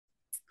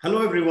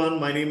Hello, everyone.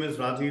 My name is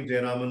Rajiv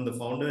Jayaraman, the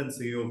founder and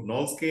CEO of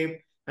Nolscape,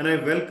 and I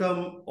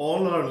welcome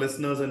all our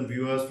listeners and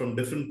viewers from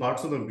different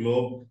parts of the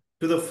globe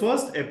to the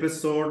first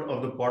episode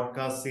of the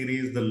podcast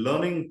series, The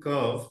Learning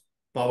Curve,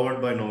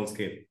 powered by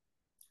Nolscape.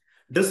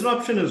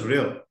 Disruption is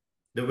real.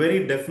 The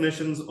very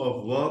definitions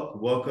of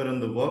work, worker, and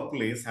the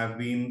workplace have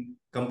been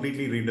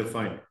completely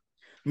redefined,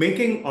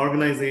 making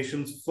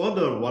organizations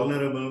further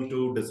vulnerable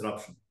to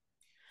disruption.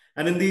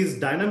 And in these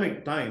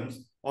dynamic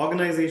times,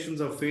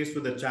 organizations are faced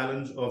with the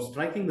challenge of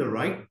striking the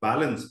right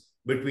balance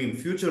between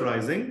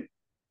futurizing,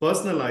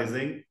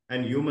 personalizing,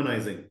 and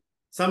humanizing,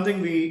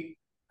 something we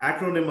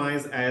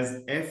acronymize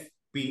as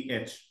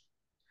FPH.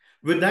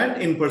 With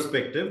that in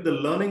perspective, the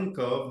learning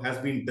curve has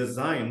been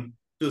designed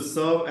to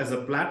serve as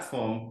a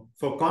platform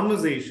for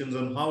conversations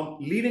on how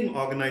leading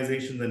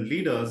organizations and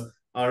leaders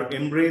are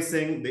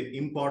embracing the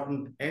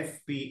important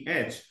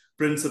FPH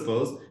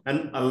principles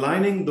and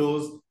aligning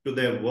those to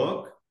their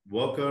work,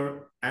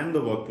 worker, and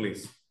the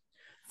workplace.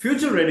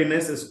 Future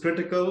readiness is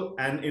critical,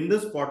 and in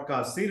this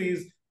podcast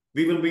series,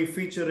 we will be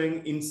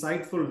featuring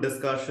insightful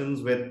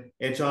discussions with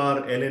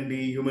HR,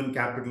 L&D, human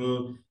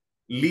capital,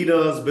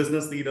 leaders,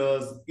 business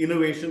leaders,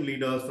 innovation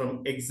leaders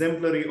from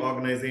exemplary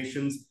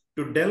organizations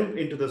to delve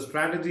into the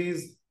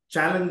strategies,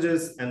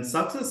 challenges, and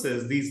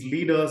successes these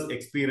leaders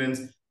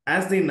experience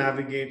as they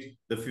navigate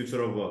the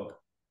future of work.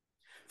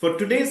 For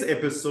today's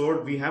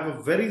episode, we have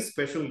a very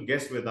special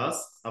guest with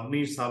us,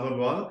 Avnish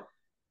Sabharwal,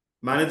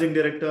 Managing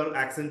Director,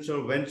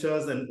 Accenture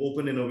Ventures and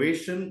Open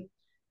Innovation.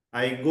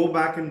 I go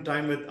back in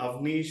time with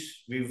Avnish.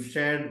 We've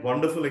shared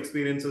wonderful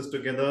experiences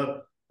together,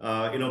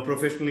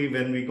 professionally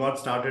when we got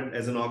started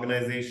as an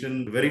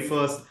organization. The very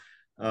first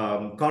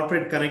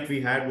corporate connect we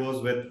had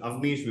was with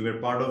Avnish. We were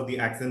part of the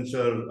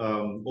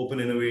Accenture Open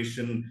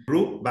Innovation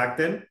group back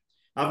then.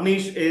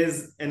 Avnish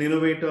is an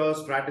innovator,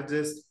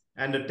 strategist,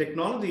 and a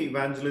technology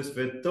evangelist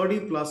with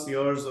 30 plus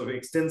years of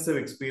extensive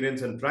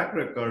experience and track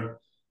record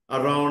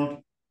around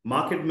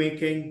market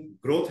making,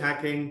 growth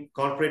hacking,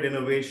 corporate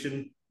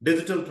innovation,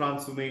 digital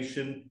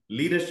transformation,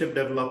 leadership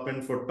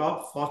development for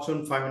top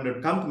Fortune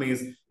 500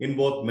 companies in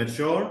both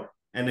mature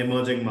and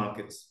emerging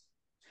markets.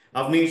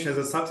 Avnish has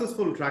a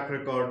successful track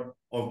record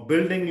of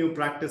building new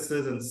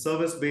practices and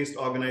service-based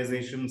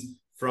organizations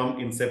from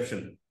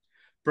inception.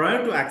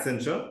 Prior to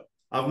Accenture,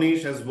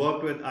 Avnish has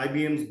worked with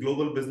IBM's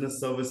Global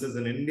Business Services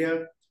in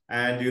India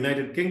and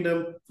United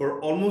Kingdom for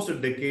almost a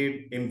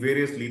decade in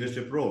various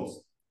leadership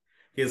roles.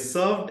 He has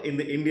served in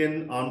the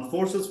Indian Armed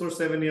Forces for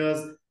 7 years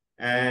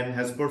and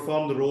has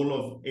performed the role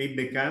of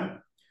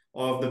aide-de-camp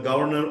of the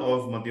governor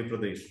of Madhya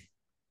Pradesh.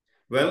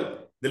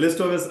 Well, the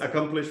list of his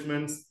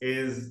accomplishments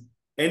is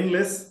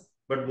endless,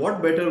 but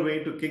what better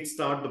way to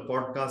kickstart the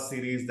podcast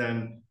series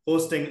than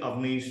hosting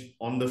Avnish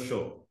on the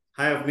show?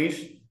 Hi,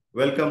 Avnish.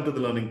 Welcome to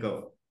the Learning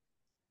Curve.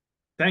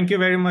 Thank you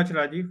very much,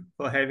 Rajiv,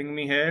 for having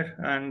me here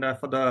and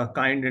for the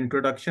kind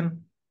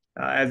introduction.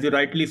 As you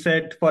rightly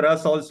said, for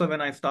us also,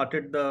 when I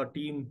started the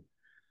team,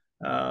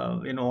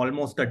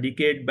 almost a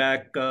decade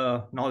back,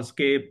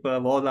 Nolscape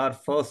was our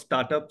first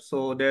startup.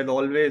 So there's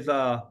always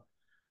a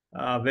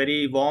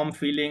very warm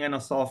feeling and a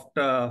soft,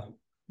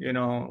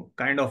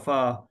 kind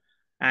of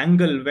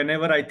angle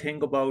whenever I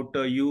think about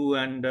you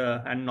and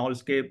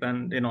Nolscape.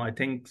 And, I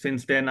think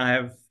since then I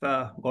have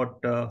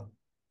got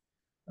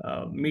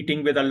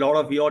meeting with a lot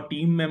of your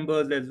team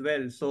members as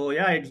well. So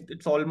yeah,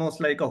 it's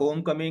almost like a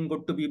homecoming.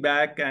 Good to be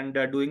back and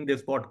doing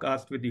this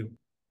podcast with you.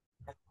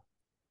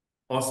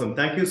 Awesome.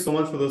 Thank you so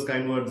much for those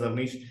kind words,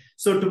 Avnish.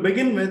 So to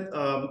begin with,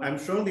 I'm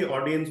sure the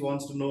audience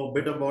wants to know a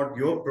bit about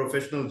your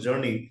professional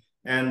journey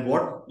and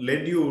what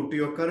led you to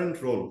your current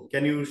role.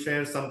 Can you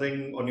share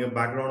something on your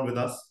background with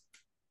us?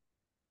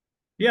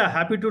 Yeah,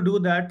 happy to do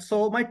that.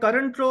 So my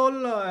current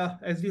role,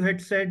 as you had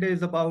said,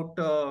 is about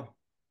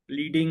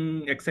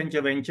leading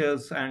Accenture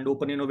Ventures and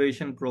Open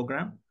Innovation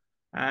program.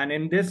 And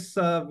in this,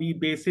 we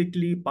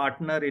basically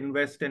partner,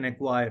 invest, and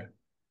acquire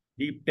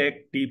deep tech,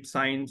 deep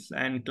science,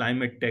 and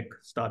climate tech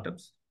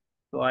startups.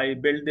 So I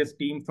built this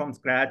team from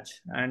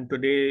scratch, and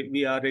today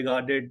we are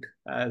regarded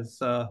as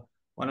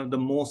one of the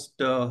most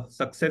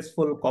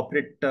successful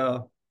corporate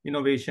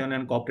innovation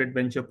and corporate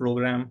venture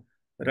program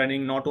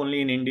running not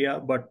only in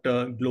India but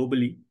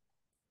globally.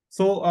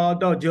 So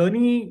the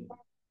journey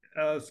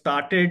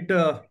started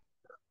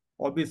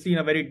obviously in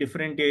a very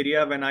different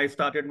area. When I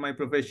started my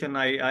profession,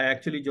 I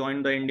actually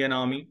joined the Indian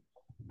Army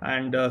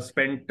and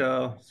spent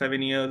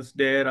 7 years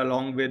there,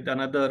 along with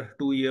another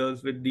 2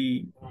 years with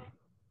the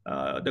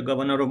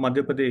governor of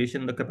Madhya Pradesh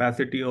in the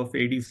capacity of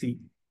ADC.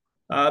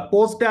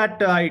 Post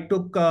that, I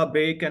took a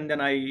break, and then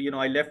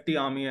I left the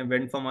army and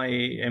went for my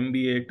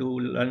MBA to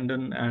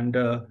London, and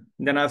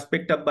then I was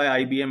picked up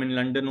by IBM in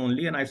London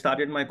only, and I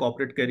started my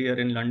corporate career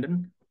in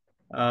London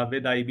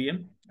with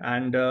IBM,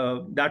 and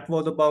that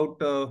was about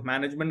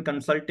management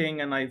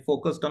consulting, and I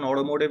focused on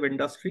automotive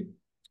industry.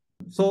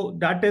 So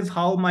that is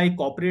how my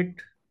corporate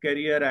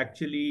career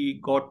actually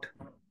got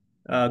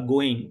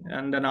going.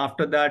 And then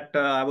after that,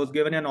 I was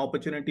given an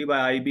opportunity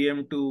by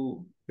IBM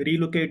to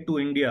relocate to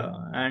India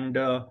and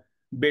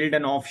build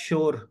an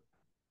offshore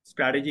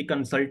strategy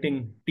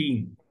consulting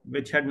team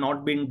which had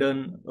not been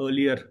done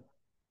earlier.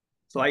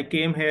 So I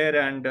came here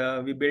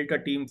and we built a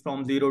team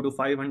from 0 to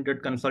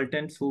 500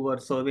 consultants who were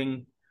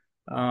serving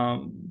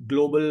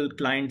global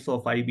clients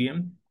of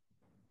IBM.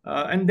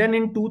 And then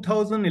in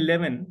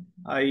 2011,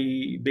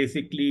 I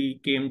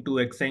basically came to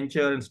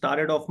Accenture and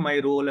started off my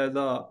role as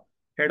a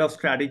head of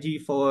strategy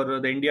for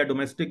the India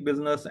domestic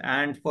business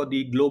and for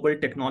the global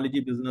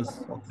technology business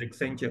of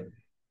Accenture.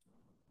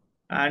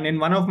 And in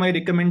one of my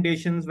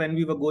recommendations, when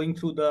we were going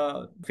through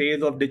the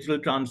phase of digital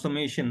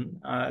transformation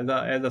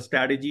as a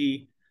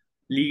strategy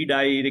lead,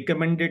 I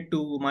recommended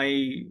to my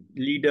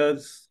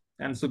leaders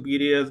and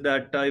superiors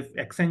that if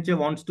Accenture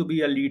wants to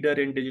be a leader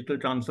in digital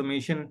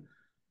transformation,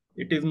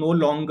 it is no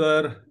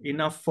longer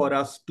enough for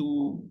us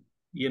to,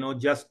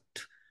 just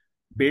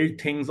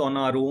build things on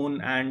our own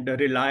and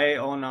rely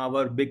on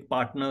our big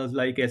partners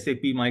like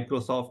SAP,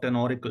 Microsoft, and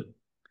Oracle.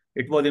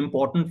 It was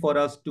important for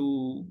us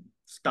to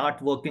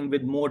start working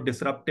with more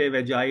disruptive,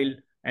 agile,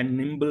 and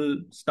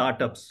nimble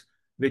startups,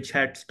 which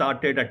had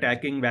started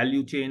attacking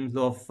value chains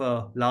of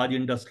large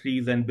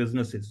industries and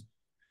businesses.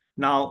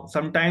 Now,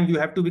 sometimes you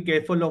have to be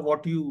careful of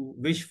what you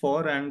wish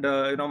for. And,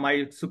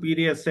 my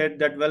superior said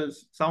that, well,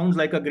 sounds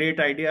like a great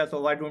idea. So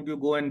why don't you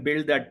go and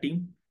build that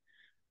team?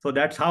 So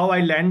that's how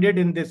I landed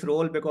in this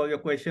role, because your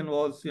question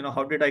was,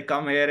 how did I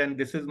come here? And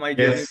this is my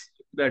journey Yes.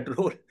 to that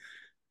role.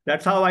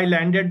 That's how I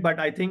landed. But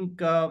I think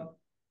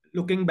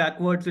looking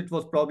backwards, it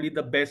was probably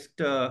the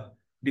best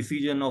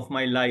decision of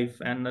my life.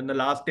 And in the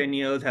last 10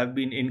 years have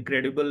been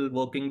incredible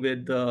working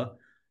with,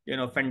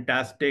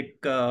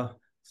 fantastic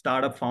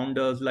startup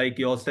founders like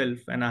yourself.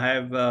 And I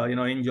have,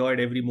 enjoyed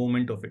every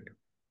moment of it.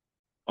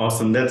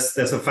 Awesome. That's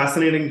a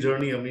fascinating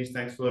journey, Avnish.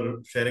 Thanks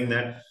for sharing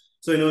that.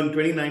 So, in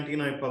 2019,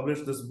 I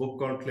published this book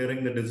called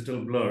Clearing the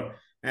Digital Blur.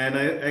 And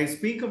I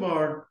speak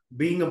about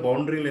being a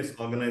boundaryless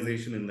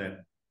organization in that,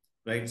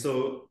 right?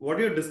 So, what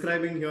you're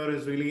describing here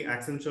is really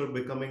Accenture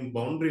becoming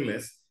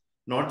boundaryless,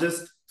 not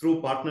just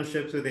through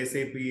partnerships with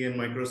SAP and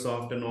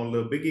Microsoft and all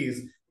the biggies,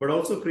 but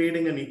also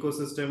creating an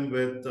ecosystem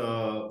with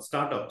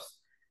startups,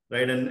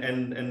 right?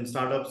 And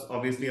startups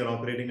obviously are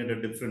operating at a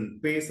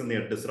different pace and they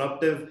are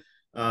disruptive.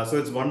 So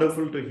it's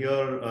wonderful to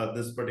hear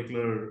this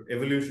particular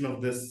evolution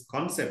of this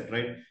concept,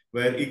 right?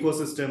 Where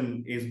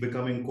ecosystem is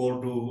becoming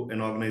core to an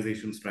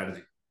organization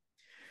strategy.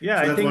 Yeah,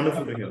 So I that's think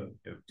wonderful to hear.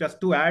 Yeah. just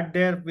to add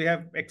there, we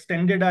have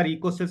extended our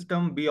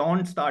ecosystem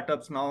beyond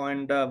startups now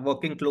and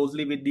working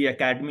closely with the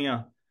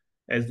academia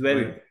as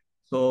well. Right.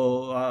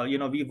 So,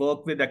 we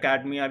work with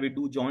academia, we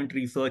do joint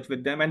research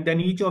with them. And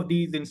then each of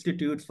these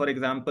institutes, for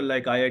example,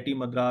 like IIT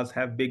Madras,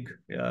 have big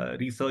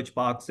research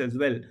parks as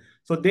well.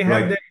 So they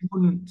have Right. their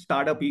own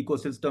startup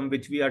ecosystem,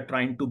 which we are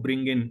trying to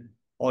bring in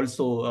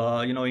also,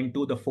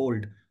 into the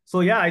fold. So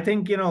yeah, I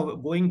think,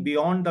 going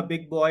beyond the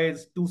big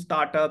boys to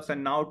startups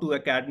and now to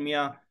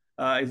academia,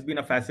 it's been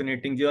a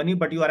fascinating journey.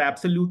 But you are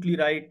absolutely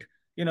right.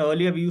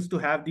 Earlier we used to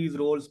have these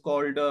roles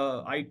called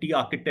IT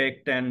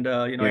architect and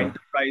Yeah.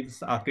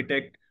 enterprise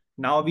architect.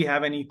 Now we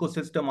have an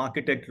ecosystem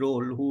architect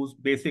role whose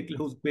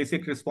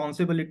basic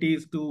responsibility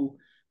is to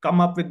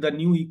come up with the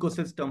new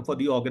ecosystem for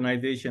the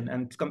organization,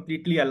 and it's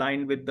completely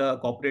aligned with the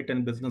corporate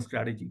and business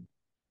strategy.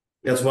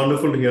 That's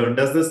wonderful to hear.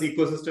 Does this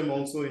ecosystem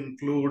also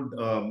include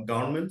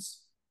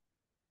governments?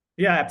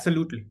 Yeah,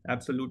 absolutely,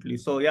 absolutely.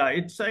 So yeah,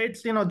 it's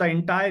the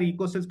entire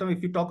ecosystem.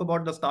 If you talk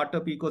about the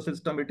startup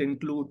ecosystem, it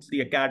includes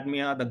the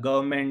academia, the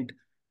government,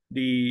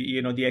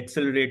 the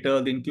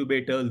accelerators, the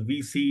incubators,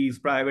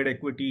 VCs, private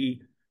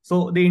equity.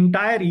 So the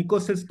entire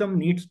ecosystem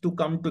needs to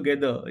come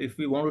together if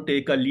we want to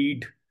take a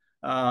lead,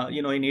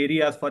 in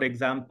areas, for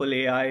example,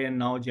 AI and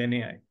now Gen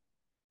AI.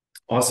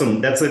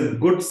 Awesome. That's a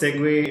good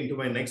segue into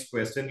my next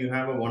question. You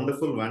have a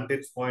wonderful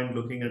vantage point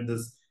looking at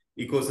this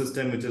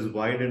ecosystem, which is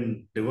wide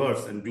and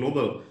diverse and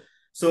global.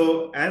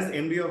 So, as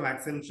MD of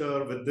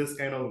Accenture, with this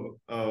kind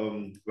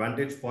of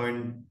vantage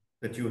point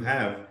that you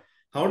have,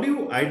 how do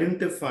you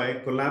identify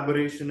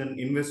collaboration and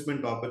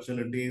investment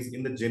opportunities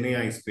in the Gen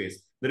AI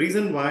space? The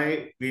reason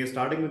why we are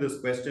starting with this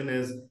question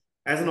is,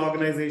 as an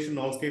organization,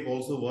 Allscape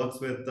also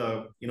works with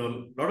a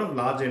lot of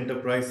large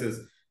enterprises.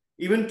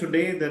 Even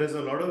today, there is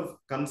a lot of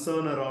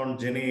concern around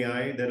Gen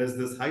AI. There is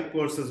this hype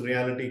versus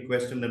reality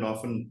question that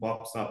often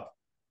pops up,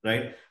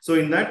 right? So,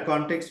 in that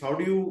context, how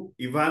do you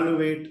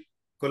evaluate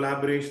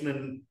collaboration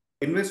and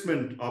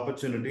investment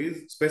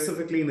opportunities,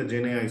 specifically in the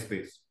Gen AI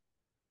space?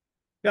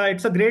 Yeah,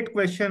 it's a great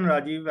question,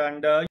 Rajiv.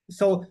 And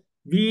so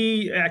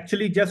we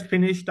actually just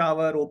finished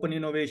our Open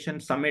Innovation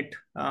Summit,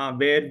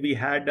 where we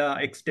had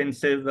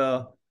extensive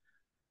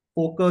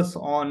focus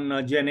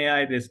on Gen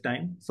AI this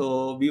time.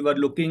 So we were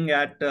looking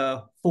at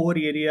four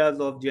areas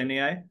of Gen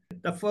AI.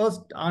 The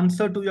first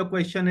answer to your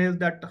question is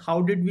that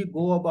how did we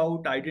go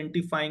about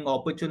identifying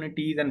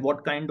opportunities and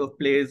what kind of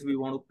players we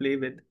want to play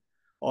with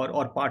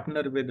or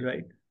partner with,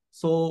 right?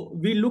 So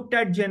we looked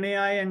at Gen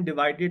AI and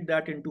divided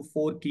that into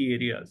four key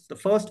areas. The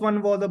first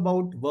one was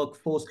about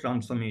workforce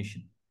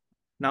transformation.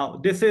 Now,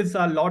 this is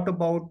a lot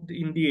about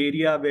in the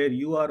area where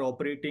you are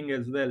operating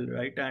as well,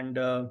 right? And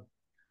a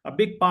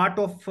big part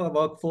of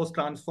workforce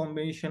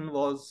transformation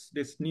was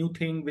this new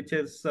thing, which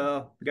is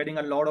getting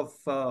a lot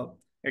of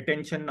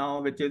attention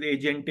now, which is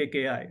agentic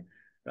AI,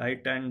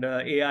 right? And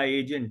AI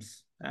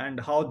agents and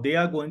how they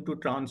are going to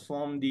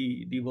transform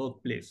the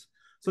workplace.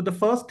 So the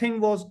first thing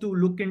was to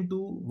look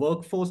into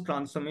workforce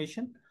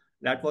transformation.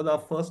 That was our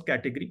first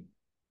category.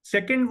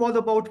 Second was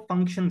about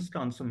functions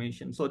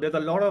transformation. So there's a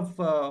lot of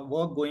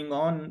work going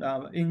on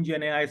in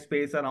Gen AI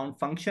space around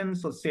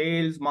functions. So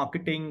sales,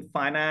 marketing,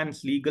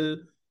 finance, legal,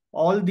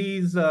 all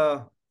these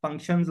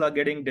functions are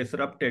getting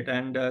disrupted.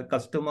 And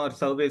customer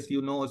service,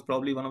 is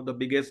probably one of the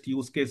biggest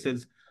use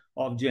cases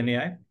of Gen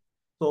AI.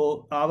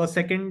 So our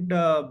second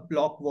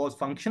block was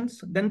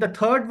functions. Then the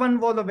third one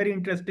was a very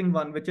interesting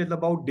one, which is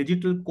about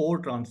digital core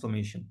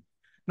transformation.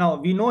 Now,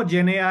 we know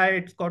Gen AI,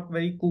 it's got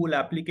very cool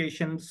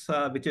applications,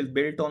 which is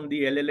built on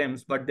the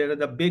LLMs, but there is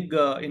a big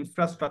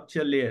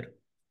infrastructure layer,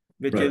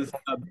 which Right. is,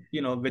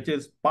 which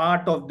is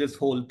part of this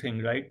whole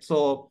thing, right?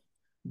 So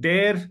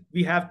there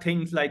we have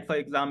things like, for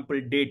example,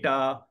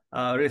 data,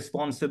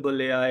 responsible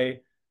AI,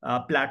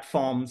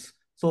 platforms.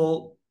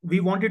 So we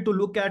wanted to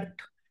look at,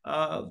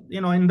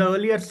 in the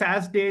earlier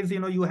SaaS days,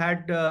 you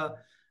had,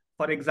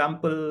 for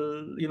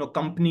example,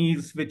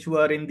 companies which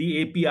were in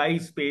the API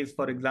space,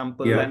 for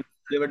example, Yeah. and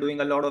they were doing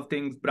a lot of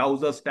things.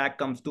 Browser Stack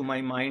comes to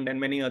my mind, and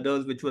many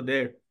others which were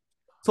there.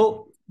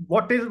 So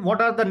what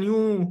are the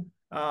new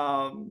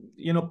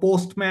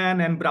Postman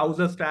and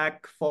Browser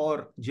Stack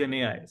for Gen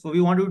AI? So we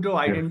wanted to Yeah.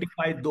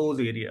 identify those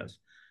areas.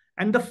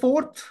 And the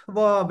fourth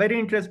very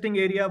interesting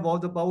area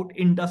was about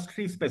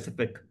industry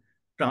specific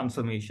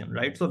transformation,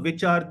 right? So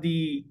which are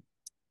the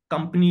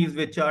companies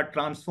which are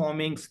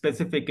transforming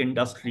specific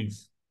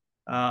industries.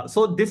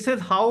 So this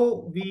is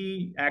how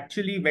we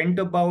actually went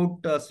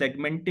about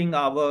segmenting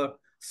our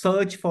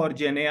search for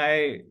Gen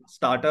AI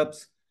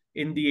startups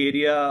in the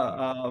area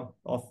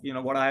of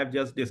what I have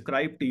just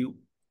described to you,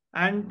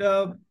 and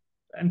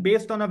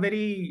based on a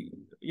very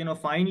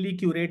finely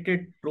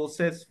curated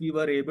process, we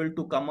were able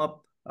to come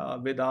up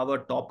with our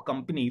top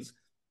companies.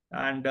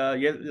 And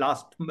yeah,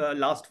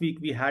 last week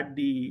we had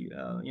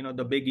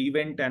the big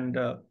event, and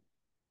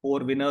four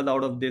winners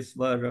out of this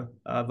were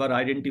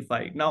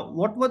identified. Now,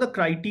 what were the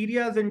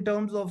criterias in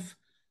terms of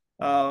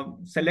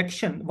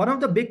selection? One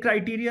of the big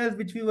criterias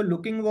which we were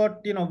looking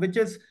at, which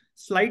is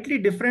slightly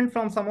different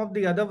from some of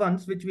the other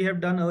ones which we have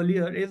done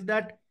earlier, is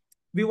that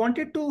we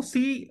wanted to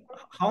see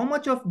how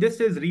much of this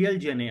is real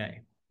Gen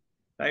AI,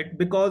 right?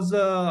 Because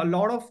a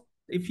lot of,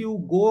 if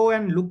you go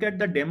and look at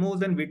the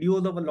demos and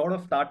videos of a lot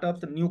of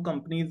startups and new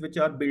companies which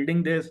are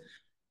building this,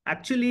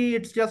 actually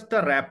it's just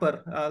a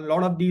wrapper. A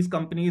lot of these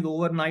companies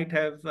overnight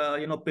have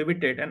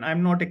pivoted, and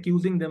I'm not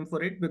accusing them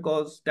for it,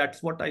 because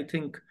that's what I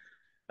think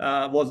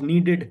was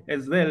needed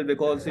as well,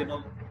 because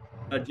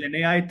the Gen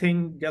AI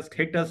thing just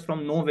hit us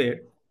from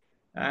nowhere.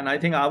 And I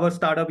think our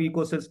startup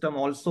ecosystem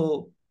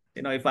also,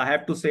 if I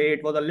have to say,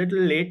 it was a little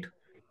late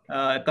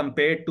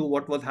compared to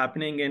what was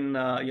happening in,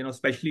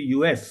 especially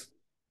US.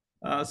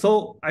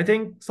 So I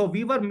think so.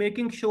 We were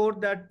making sure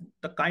that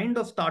the kind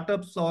of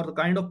startups or the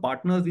kind of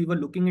partners we were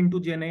looking into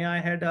Gen AI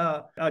had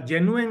a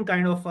genuine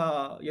kind of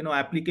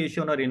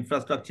application or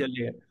infrastructure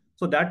layer.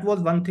 So that was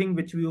one thing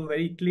which we were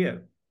very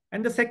clear.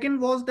 And the second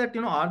was that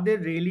are they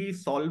really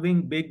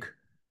solving big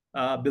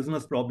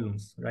business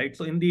problems, right?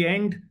 So in the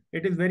end,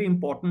 it is very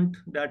important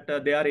that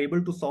they are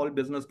able to solve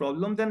business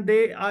problems, and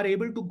they are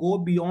able to go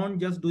beyond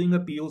just doing a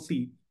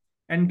POC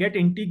and get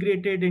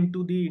integrated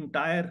into the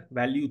entire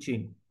value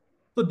chain.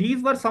 So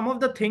these were some of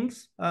the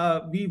things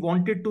we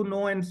wanted to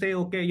know and say,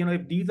 okay,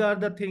 if these are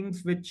the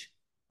things which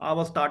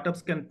our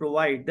startups can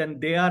provide, then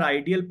they are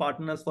ideal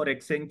partners for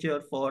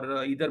Accenture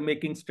for either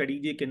making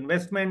strategic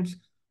investments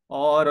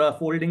or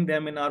folding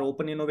them in our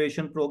open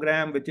innovation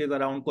program, which is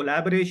around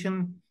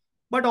collaboration,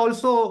 but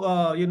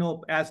also,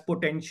 as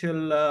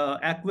potential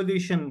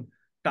acquisition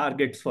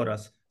targets for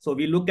us. So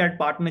we look at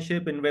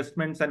partnership,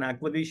 investments, and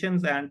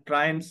acquisitions and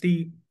try and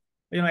see,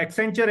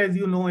 Accenture, as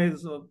you know,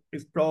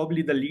 is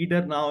probably the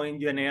leader now in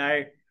Gen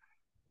AI.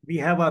 We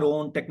have our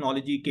own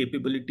technology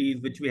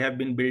capabilities, which we have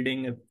been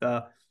building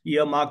at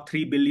earmark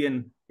 3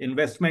 billion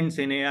investments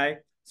in AI.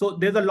 So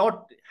there's a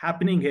lot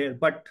happening here,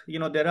 but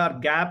there are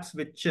gaps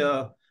which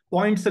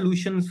point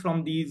solutions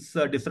from these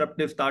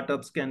disruptive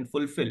startups can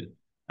fulfill.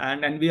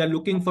 And we are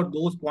looking for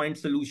those point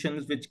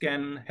solutions which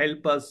can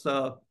help us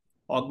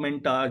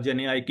augment our Gen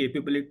AI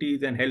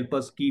capabilities and help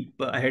us keep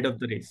ahead of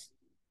the race.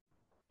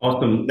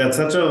 Awesome. That's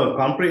such a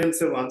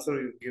comprehensive answer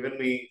you've given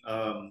me,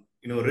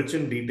 rich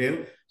in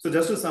detail. So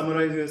just to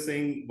summarize, you're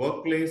saying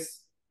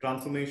workplace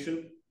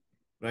transformation,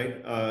 right?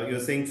 You're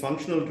saying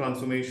functional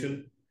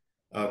transformation,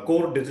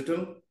 core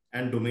digital,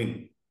 and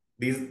domain.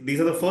 These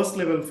are the first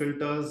level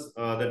filters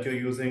that you're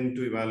using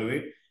to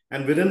evaluate.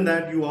 And within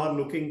that, you are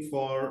looking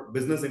for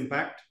business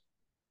impact,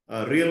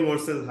 real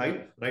versus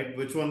hype, right?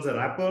 Which one's a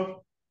wrapper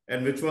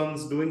and which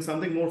one's doing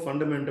something more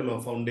fundamental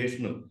or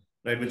foundational,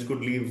 right? Which could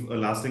leave a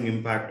lasting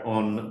impact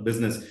on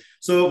business.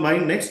 So my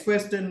next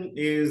question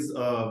is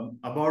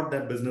about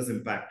that business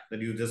impact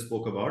that you just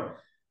spoke about.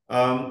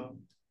 Um,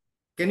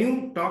 can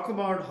you talk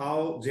about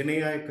how Gen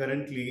AI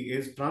currently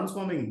is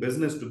transforming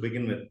business to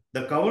begin with?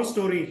 The cover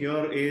story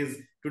here is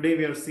today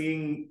we are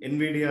seeing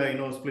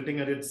Nvidia, splitting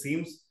at its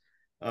seams,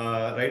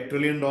 right, $1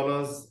 trillion,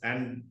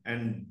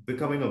 and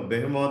becoming a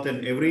behemoth,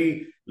 and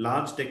every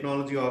large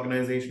technology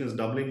organization is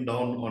doubling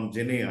down on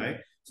Gen AI.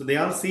 So they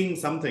are seeing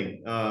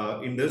something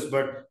in this,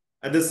 but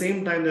at the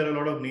same time, there are a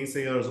lot of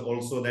naysayers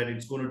also that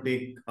it's going to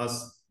take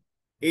us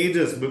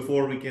ages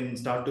before we can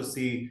start to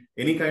see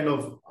any kind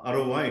of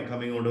ROI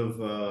coming out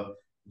of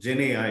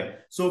Gen AI.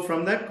 So,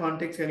 from that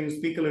context, can you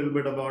speak a little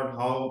bit about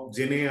how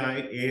Gen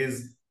AI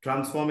is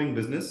transforming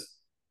business?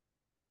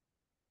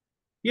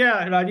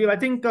 Yeah, Rajiv, I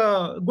think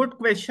good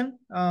question.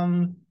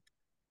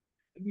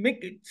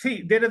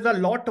 See, there is a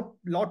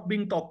lot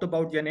being talked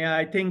about Gen AI.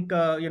 I think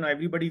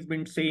everybody's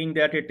been saying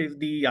that it is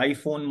the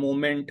iPhone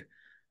moment,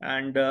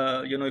 and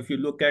if you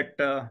look at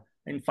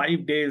in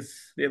 5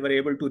 days they were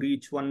able to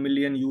reach 1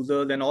 million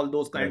users and all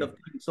those kind Right. of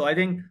things. So I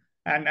think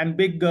and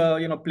big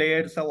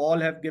players have all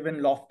have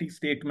given lofty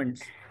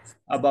statements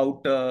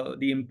about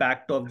the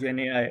impact of Gen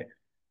AI.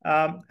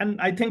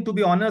 And I think, to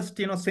be honest,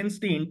 since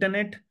the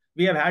internet,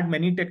 we have had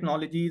many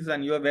technologies,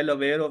 and you are well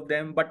aware of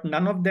them, but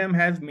none of them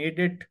has made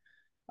it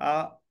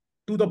uh,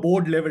 to the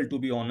board level, to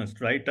be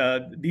honest, right?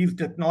 These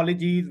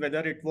technologies, whether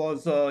it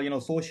was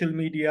social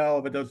media,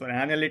 or whether it was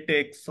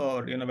analytics,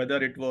 or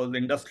whether it was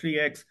Industry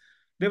X,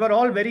 they were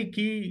all very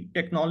key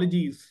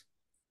technologies,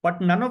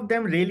 but none of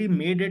them really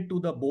made it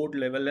to the board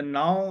level. And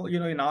now,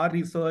 in our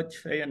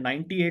research,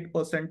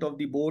 98% of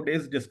the board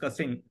is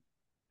discussing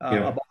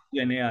Yeah. about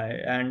Gen AI.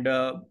 And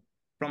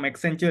from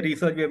Accenture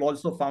research, we have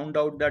also found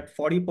out that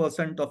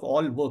 40% of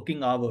all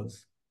working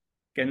hours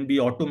can be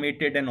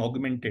automated and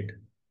augmented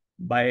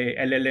by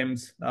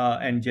LLMs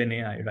and Gen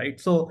AI, right?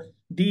 So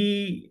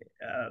the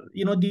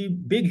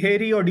big,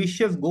 hairy,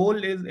 audacious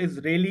goal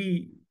is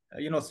really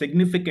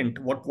significant.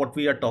 What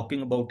we are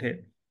talking about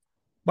here.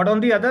 But on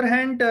the other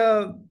hand,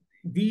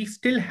 we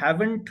still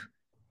haven't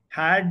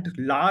had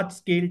large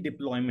scale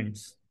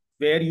deployments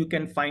where you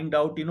can find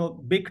out,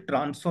 big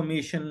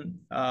transformation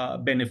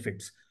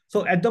benefits.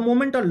 So at the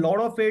moment, a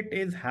lot of it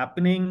is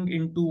happening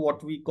into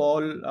what we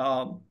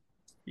call,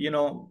 you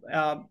know,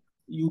 uh,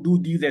 you do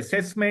these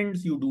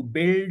assessments, you do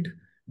build,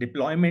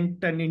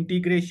 deployment and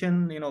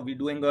integration. We're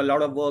doing a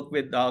lot of work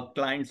with our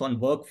clients on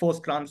workforce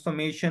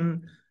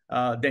transformation.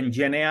 Then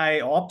Gen AI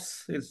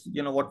ops is,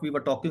 what we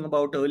were talking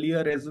about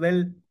earlier as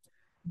well.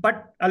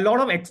 But a lot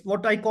of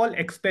what I call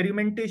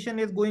experimentation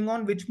is going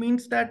on, which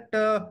means that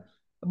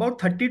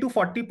about 30 to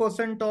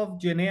 40% of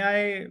Gen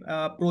AI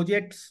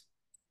projects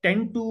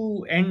tend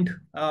to end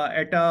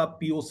at a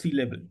POC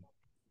level,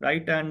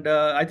 right? And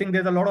I think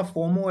there's a lot of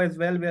FOMO as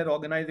well, where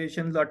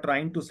organizations are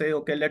trying to say,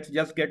 okay, let's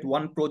just get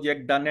one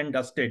project done and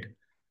dusted,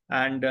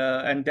 and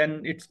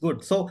then it's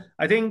good. So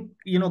I think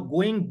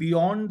going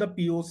beyond the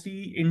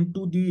POC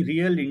into the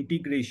real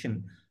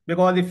integration,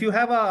 because if you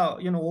have a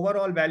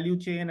overall value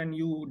chain and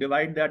you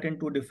divide that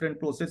into different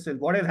processes,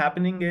 what is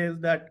happening is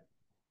that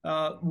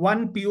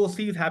one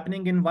POC is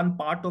happening in one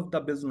part of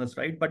the business,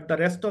 right? But the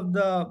rest of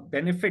the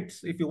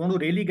benefits, if you want to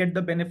really get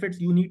the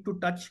benefits, you need to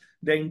touch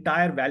the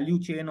entire value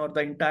chain or the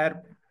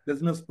entire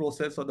business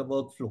process or the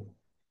workflow,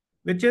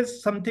 which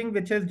is something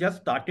which has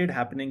just started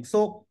happening.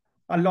 So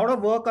a lot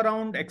of work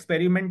around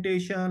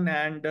experimentation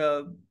and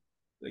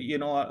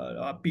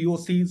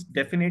POCs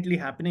definitely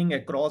happening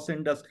across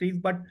industries,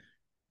 but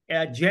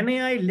Gen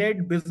AI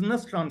led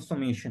business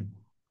transformation,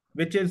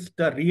 which is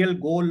the real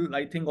goal,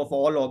 I think, of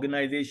all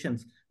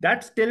organizations.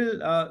 That's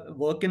still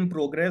work in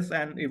progress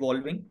and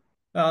evolving.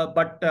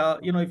 But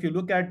if you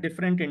look at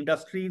different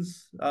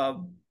industries,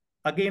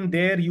 again,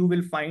 there you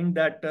will find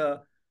that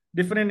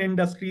different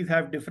industries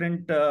have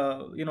different,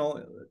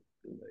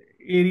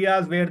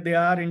 areas where they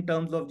are in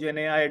terms of Gen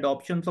AI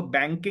adoption. So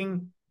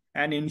banking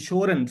and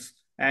insurance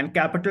and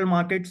capital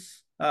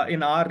markets,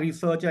 in our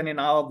research and in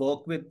our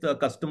work with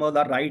customers,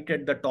 are right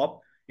at the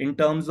top in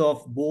terms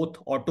of both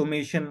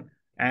automation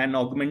and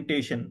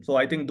augmentation. So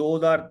I think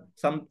those are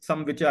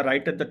some which are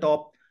right at the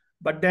top.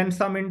 But then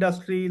some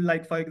industries,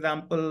 like for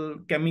example,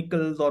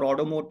 chemicals or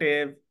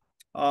automotive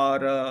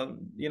or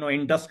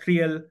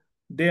industrial,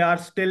 they are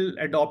still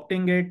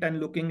adopting it and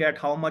looking at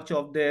how much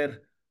of their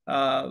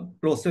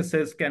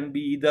processes can be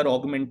either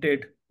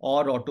augmented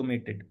or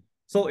automated.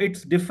 So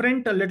it's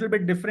different, a little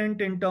bit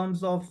different in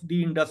terms of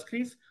the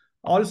industries.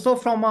 Also,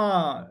 from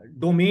a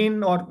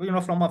domain or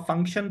from a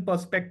function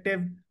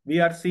perspective, we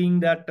are seeing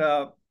that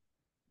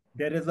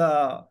there is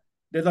a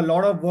there's a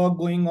lot of work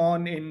going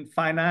on in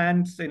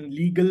finance, in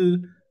legal,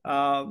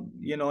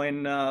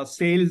 in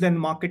sales and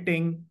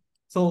marketing.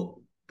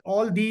 So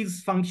all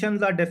these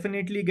functions are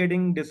definitely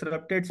getting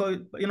disrupted. So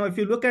if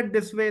you look at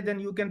this way, then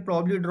you can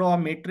probably draw a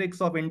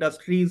matrix of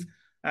industries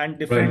and Right.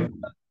 different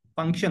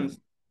functions,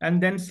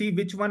 and then see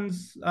which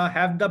ones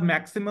have the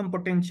maximum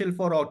potential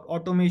for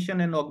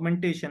automation and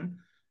augmentation,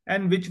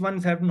 and which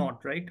ones have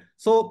not, right?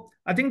 So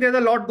I think there's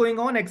a lot going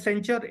on.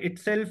 Accenture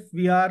itself,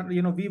 we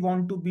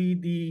want to be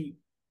the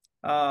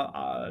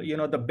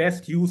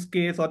best use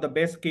case or the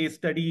best case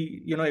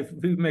study, if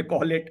we may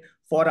call it,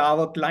 for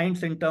our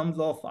clients in terms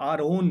of our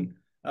own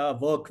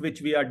work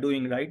which we are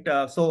doing, right?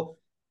 So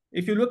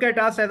if you look at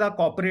us as a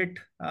corporate,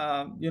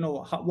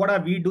 what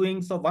are we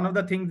doing? So one of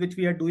the things which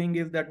we are doing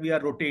is that we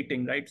are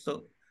rotating, right?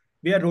 So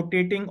we are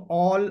rotating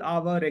all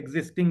our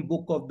existing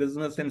book of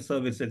business and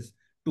services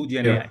to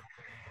Gen Yeah. AI,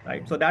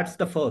 right? So that's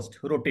the first,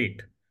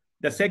 rotate.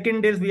 The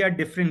second is we are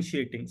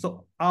differentiating.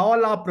 So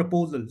all our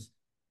proposals,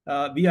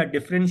 we are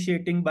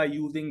differentiating by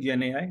using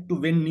Gen AI to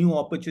win new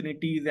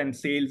opportunities and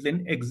sales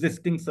in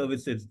existing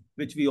services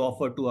which we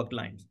offer to our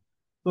clients.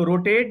 So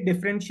rotate,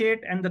 differentiate,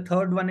 and the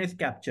third one is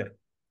capture.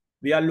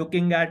 We are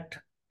looking at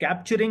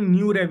capturing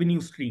new revenue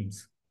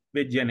streams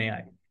with Gen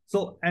AI.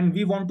 So, and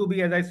we want to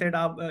be, as I said,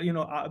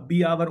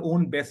 be our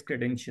own best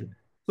credential.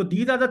 So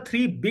these are the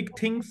three big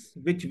things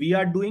which we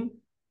are doing.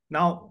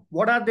 Now,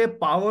 what are they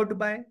powered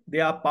by? They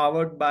are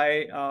powered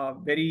by a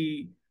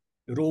very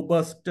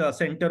robust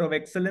center of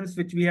excellence,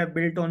 which we have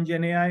built on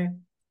Gen AI,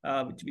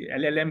 which we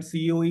LLM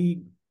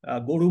COE,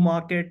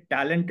 go-to-market,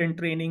 talent and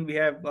training. We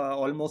have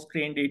almost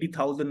trained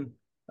 80,000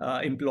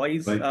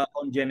 employees Right.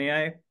 on Gen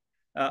AI.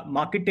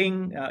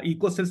 Marketing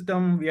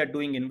ecosystem, we are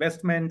doing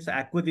investments,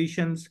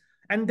 acquisitions,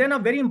 and then a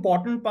very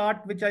important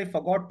part which I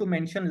forgot to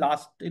mention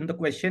last in the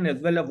question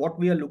as well, of what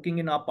we are looking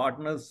in our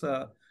partners,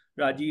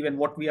 Rajiv, and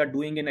what we are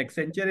doing in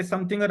Accenture is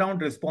something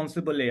around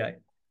responsible AI,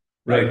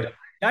 right? Right.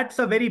 That's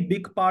a very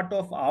big part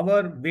of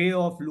our way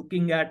of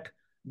looking at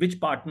which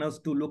partners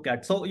to look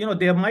at. So,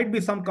 there might be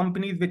some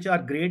companies which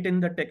are great in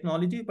the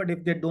technology, but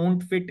if they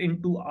don't fit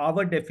into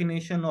our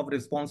definition of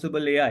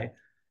responsible AI,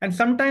 and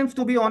sometimes,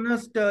 to be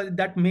honest,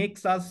 that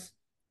makes us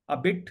a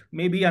bit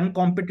maybe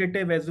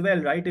uncompetitive as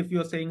well, right? If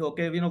you're saying,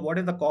 okay, what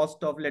is the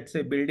cost of, let's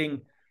say,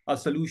 building a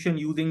solution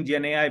using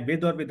Gen AI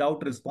with or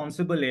without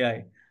responsible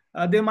AI?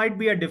 There might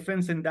be a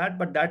difference in that,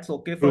 but that's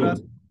okay for us.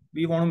 True.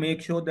 We want to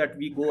make sure that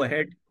we go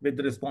ahead with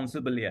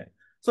responsible AI.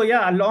 So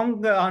yeah, a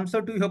long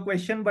answer to your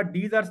question, but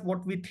these are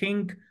what we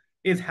think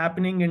is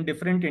happening in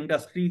different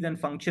industries and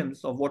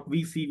functions of what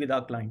we see with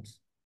our clients.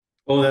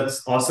 Oh,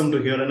 that's awesome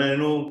to hear. And I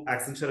know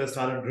Accenture has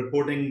started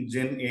reporting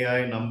Gen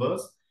AI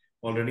numbers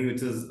already,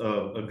 which is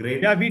a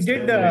Yeah, great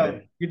step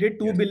ahead. we did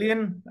 2 Yes.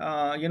 billion,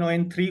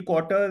 in 3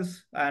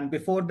 quarters, and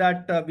before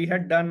that, we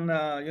had done,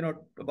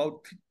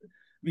 about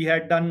we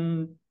had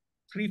done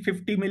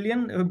 350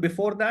 million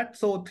before that.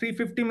 So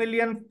 350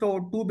 million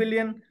to 2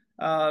 billion.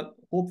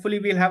 Hopefully,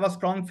 we'll have a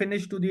strong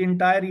finish to the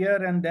entire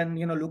year, and then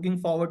looking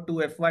forward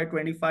to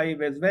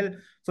FY25 as well.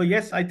 So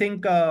yes, I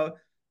think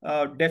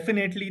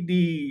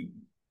definitely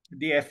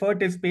the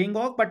effort is paying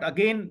off. But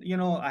again,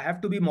 I have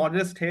to be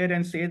modest here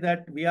and say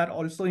that we are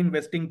also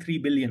investing 3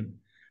 billion,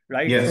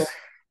 right? So Yes.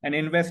 an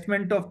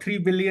investment of 3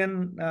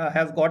 billion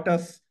has got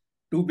us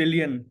 2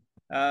 billion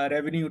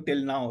revenue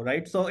till now,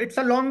 right? So it's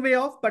a long way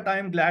off, but I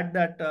am glad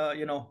that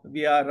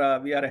we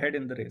are ahead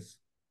in the race.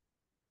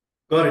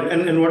 Got it.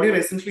 And what you're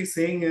essentially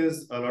saying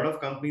is a lot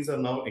of companies are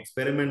now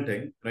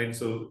experimenting, right?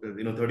 So,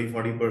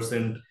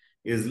 30-40%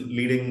 is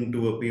leading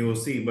to a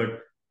POC, but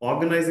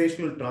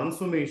organizational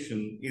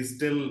transformation is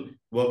still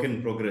work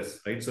in progress,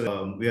 right?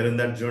 So, we are in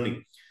that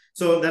journey.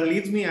 So that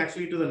leads me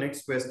actually to the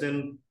next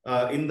question.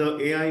 In the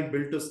AI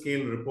Built to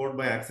Scale report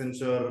by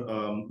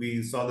Accenture,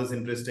 we saw this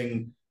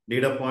interesting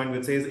data point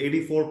which says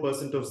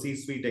 84% of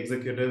C-suite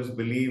executives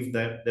believe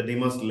that they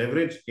must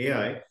leverage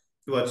AI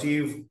to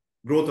achieve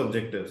growth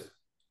objectives,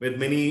 with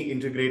many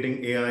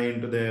integrating AI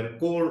into their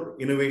core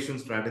innovation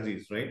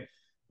strategies, right?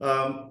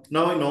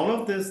 Now, in all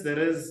of this, there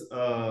is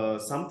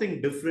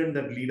something different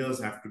that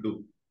leaders have to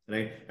do,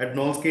 right? At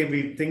Knowledge,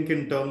 we think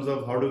in terms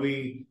of how do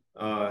we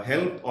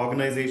help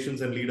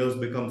organizations and leaders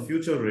become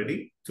future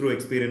ready through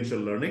experiential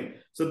learning.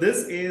 So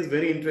this is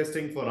very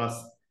interesting for us,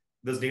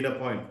 this data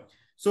point.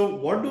 So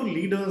what do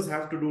leaders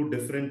have to do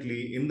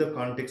differently in the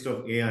context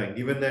of AI,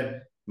 given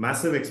that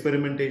massive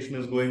experimentation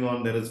is going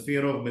on, there is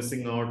fear of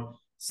missing out,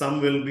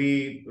 some will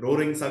be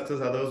roaring success,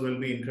 others will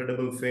be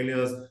incredible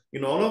failures.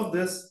 In all of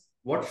this,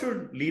 what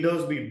should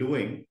leaders be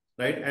doing,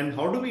 right? And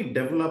how do we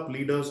develop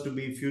leaders to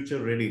be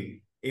future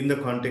ready in the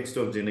context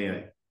of Gen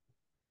AI?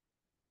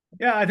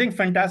 Yeah, I think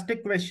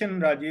fantastic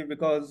question, Rajiv,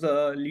 because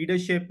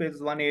leadership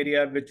is one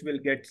area which will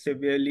get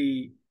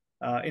severely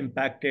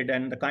impacted,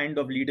 and the kind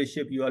of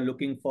leadership you are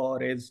looking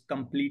for is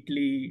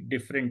completely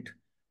different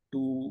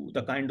to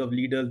the kind of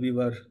leaders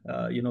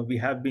we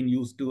have been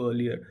used to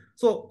earlier.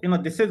 So,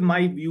 this is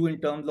my view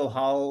in terms of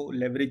how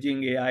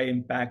leveraging AI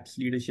impacts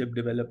leadership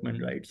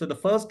development, right? So the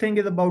first thing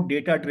is about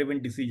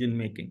data-driven decision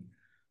making.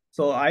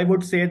 So I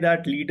would say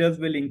that leaders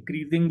will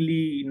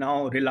increasingly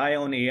now rely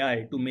on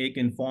AI to make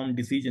informed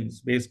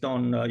decisions based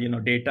on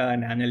data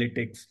and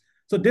analytics.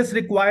 So this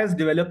requires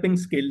developing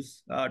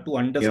skills to Yeah.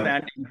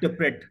 understand,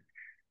 interpret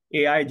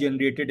AI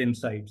generated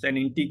insights and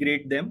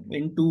integrate them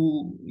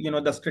into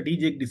the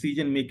strategic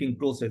decision making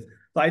process.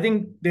 So I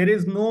think there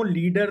is no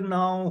leader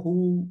now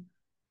who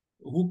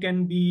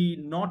can be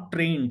not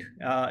trained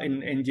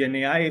in Gen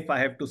AI, if I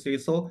have to say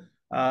so,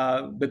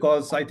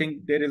 because I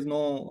think there is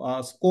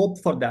no scope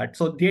for that.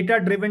 So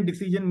data-driven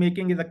decision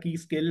making is a key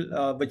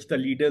skill which the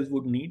leaders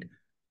would need.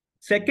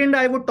 Second,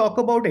 I would talk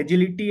about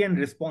agility and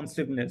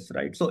responsiveness,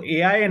 right? So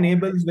AI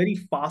enables very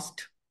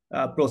fast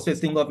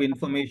processing of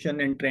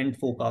information and trend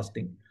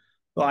forecasting.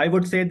 So I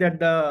would say that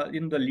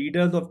the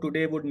leaders of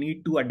today would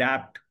need to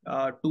adapt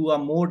to a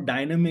more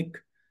dynamic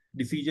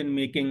decision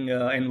making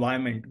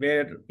environment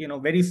where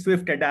very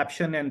swift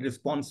adaptation and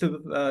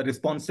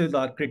responses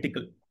are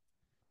critical.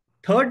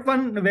 Third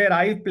one where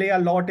I play a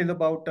lot is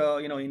about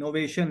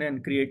innovation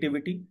and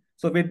creativity.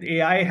 So with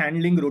AI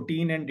handling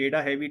routine and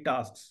data heavy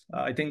tasks,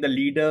 I think the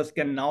leaders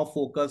can now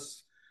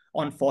focus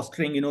on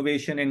fostering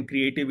innovation and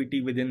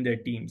creativity within their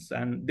teams.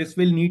 And this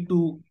will need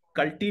to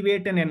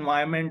cultivate an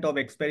environment of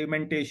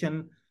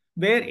experimentation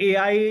where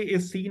AI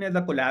is seen as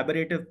a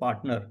collaborative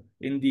partner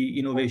in the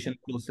innovation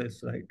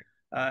process, right?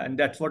 And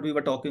that's what we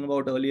were talking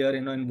about earlier,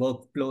 in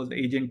workflows.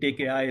 Agentic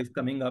AI is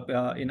coming up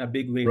in a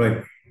big way.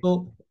 Right.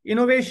 So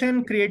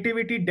innovation,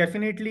 creativity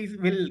definitely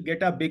will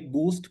get a big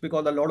boost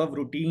because a lot of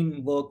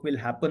routine work will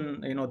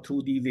happen,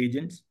 through these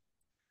agents.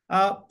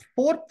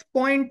 Fourth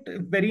point,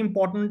 very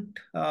important,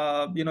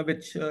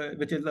 which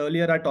is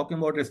earlier I talking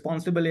about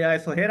responsible AI.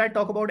 So here I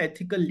talk about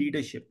ethical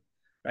leadership,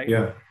 right?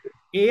 Yeah.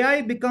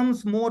 AI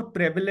becomes more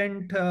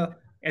prevalent,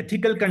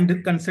 ethical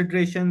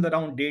considerations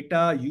around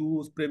data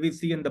use,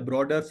 privacy, and the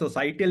broader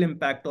societal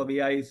impact of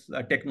AI's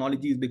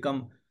technologies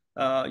become,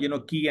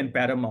 key and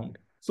paramount.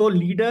 So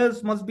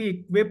leaders must be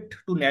equipped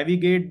to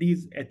navigate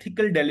these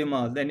ethical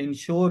dilemmas and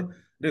ensure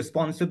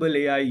responsible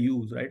AI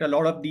use, right? A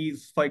lot of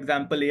these, for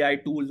example, AI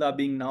tools are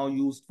being now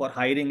used for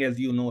hiring, as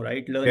you know,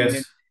 right? Learning and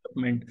Yes.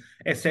 development,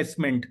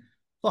 assessment.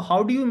 So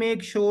how do you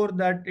make sure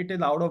that it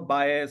is out of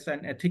bias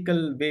and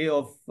ethical way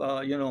of,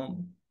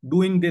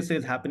 doing this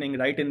is happening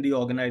right in the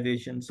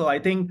organization? So I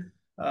think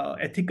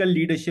ethical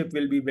leadership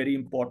will be very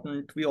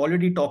important. We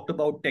already talked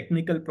about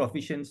technical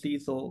proficiency,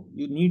 so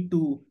you need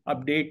to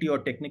update your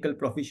technical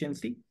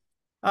proficiency.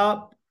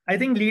 uh, I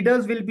think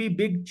leaders will be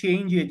big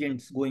change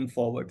agents going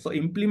forward. So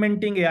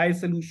implementing AI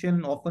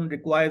solution often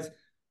requires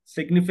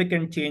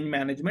significant change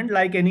management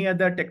like any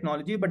other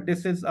technology, but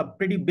this is a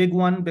pretty big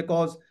one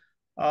because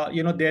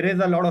there is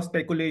a lot of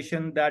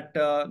speculation that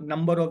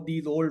number of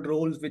these old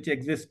roles which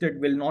existed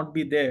will not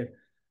be there,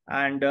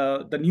 and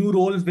the new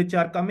roles which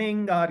are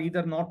coming are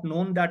either not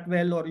known that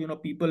well, or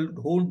people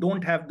who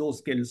don't have those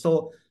skills.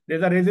 So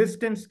there's a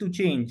resistance to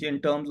change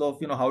in terms of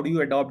how do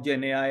you adopt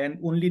Gen AI, and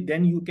only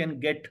then you can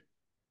get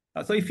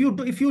so if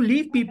you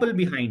leave people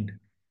behind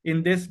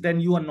in this,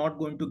 then you are not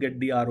going to get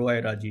the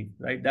ROI, Rajiv,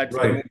 right? That's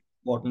the Right. most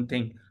important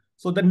thing.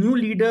 So the new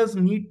leaders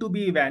need to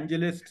be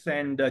evangelists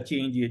and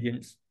change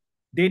agents.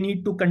 They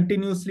need to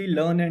continuously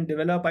learn and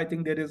develop. I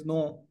think there is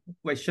no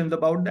questions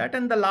about that.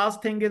 And the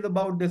last thing is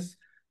about this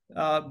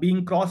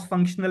being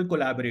cross-functional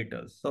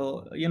collaborators.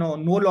 So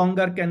no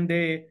longer can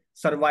they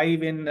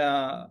survive in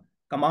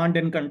command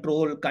and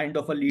control kind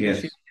of a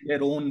leadership Yes. in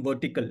their own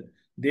vertical.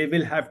 They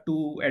will have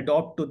to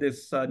adopt to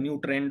this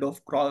new trend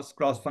of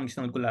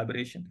cross-functional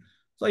collaboration.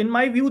 So in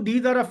my view,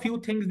 these are a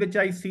few things which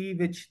I see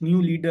which new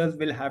leaders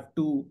will have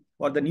to,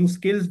 or the new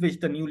skills which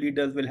the new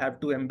leaders will have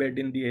to embed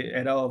in the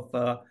era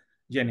of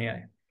Gen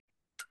AI.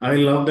 I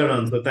love that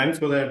answer. Thanks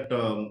for that,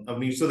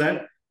 Avnish. So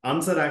that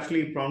answer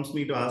actually prompts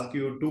me to ask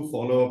you two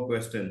follow-up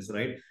questions,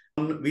 right?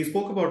 We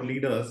spoke about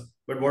leaders,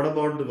 but what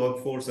about the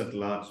workforce at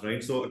large,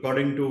 right? So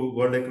according to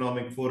World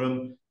Economic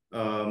Forum,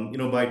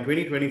 by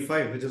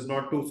 2025, which is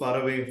not too far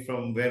away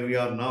from where we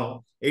are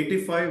now,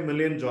 85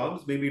 million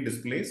jobs may be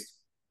displaced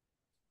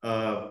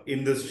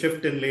in this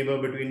shift in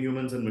labor between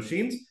humans and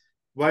machines,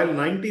 while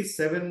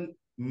 97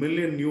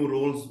 million new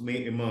roles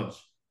may emerge,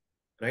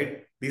 right?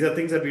 These are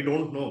things that we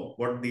don't know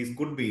what these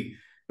could be,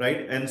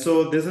 right? And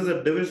so this is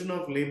a division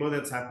of labor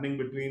that's happening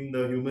between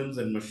the humans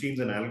and machines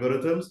and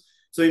algorithms.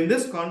 So in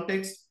this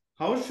context,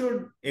 how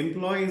should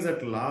employees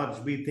at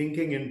large be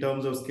thinking in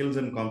terms of skills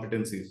and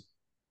competencies?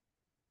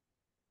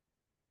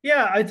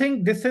 Yeah, I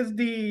think this is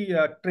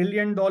the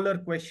trillion-dollar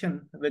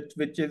question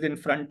which is in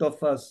front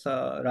of us,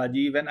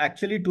 Rajiv. And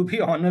actually, to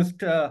be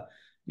honest,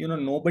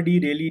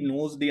 nobody really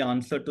knows the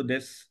answer to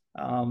this.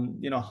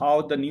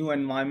 How the new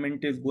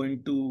environment is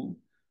going to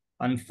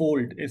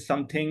unfold is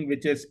something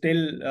which is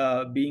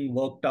still being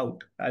worked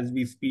out as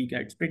we speak.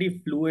 It's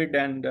pretty fluid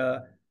and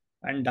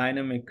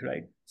dynamic,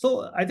 right?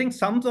 So I think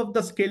some of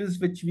the skills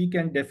which we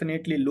can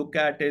definitely look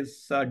at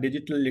is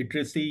digital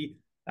literacy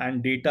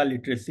and data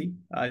literacy.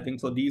 I think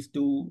so. These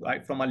two,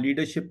 from a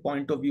leadership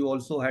point of view,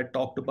 also had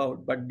talked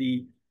about, but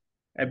the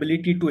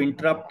ability to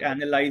interrupt,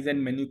 analyze,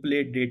 and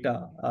manipulate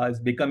data is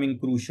becoming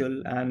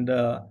crucial. And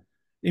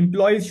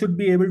employees should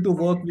be able to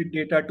work with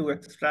data to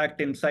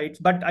extract insights.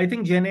 But I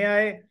think Gen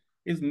AI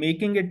is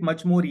making it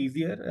much more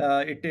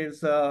easier. It is,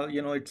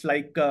 it's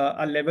like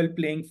a level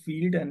playing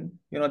field, and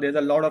there's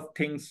a lot of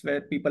things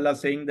where people are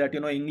saying that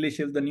English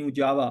is the new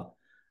Java,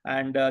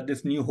 and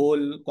this new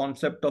whole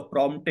concept of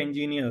prompt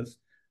engineers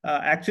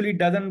actually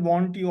doesn't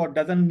want you or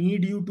doesn't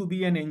need you to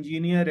be an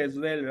engineer as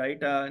well, right?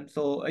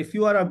 So if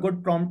you are a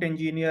good prompt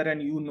engineer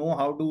and you know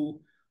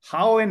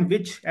how and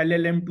which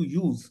LLM to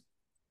use,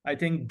 I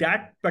think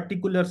that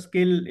particular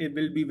skill it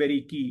will be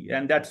very key.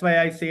 And that's why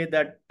I say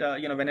that,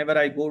 whenever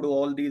I go to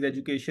all these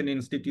education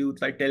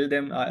institutes, I tell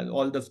them,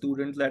 all the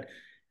students, that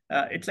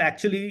it's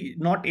actually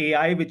not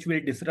AI which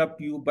will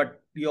disrupt you,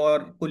 but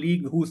your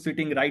colleague who's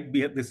sitting right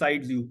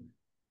besides you.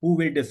 who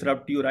will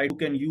disrupt you, right? Who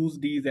can use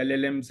these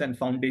LLMs and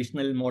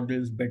foundational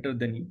models better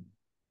than you?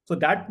 So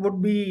that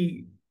would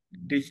be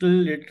digital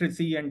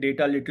literacy and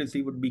data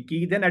literacy would be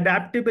key. Then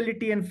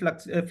adaptability and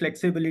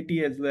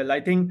flexibility as well. I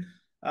think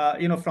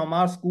from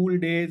our school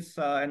days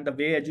and the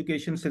way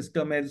education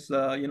system is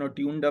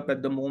tuned up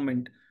at the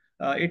moment,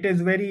 it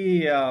is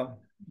very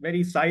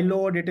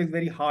siloed. It is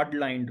very hard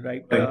lined,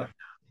 right? Right.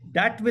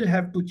 That will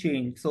have to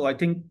change. So I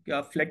think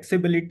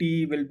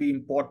flexibility will be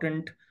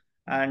important,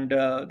 and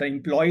the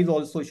employees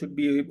also should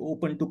be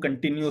open to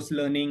continuous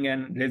learning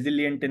and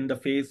resilient in the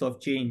face of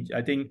change.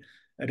 I think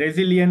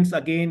resilience,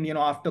 again,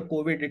 after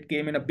COVID, it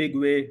came in a big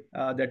way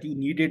that you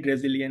needed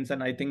resilience,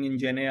 and I think in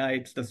Gen AI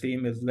it's the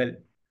same as well.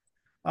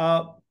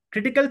 uh,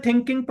 Critical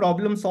thinking,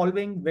 problem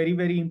solving, very,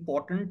 very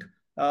important.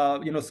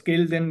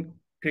 Skills in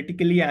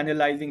critically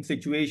analyzing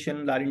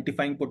situations,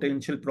 identifying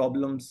potential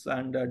problems,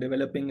 and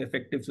developing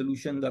effective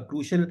solutions are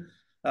crucial,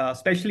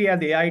 especially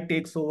as AI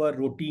takes over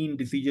routine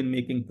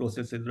decision-making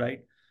processes,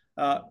 right?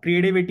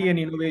 Creativity and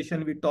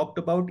innovation, we talked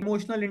about.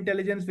 Emotional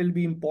intelligence will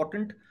be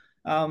important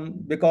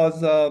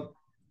because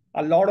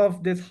a lot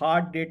of this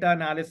hard data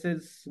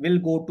analysis will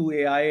go to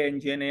AI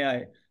and Gen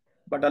AI,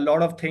 but a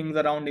lot of things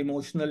around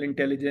emotional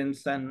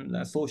intelligence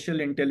and social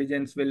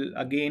intelligence will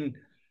again.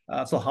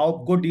 So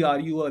how good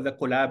are you as a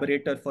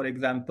collaborator, for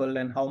example,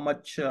 and how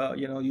much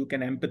you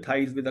can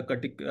empathize with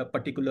a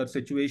particular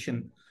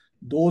situation?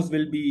 Those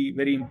will be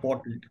very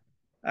important.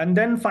 And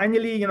then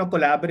finally,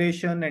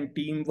 collaboration and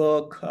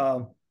teamwork,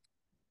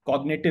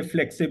 cognitive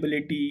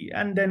flexibility,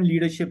 and then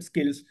leadership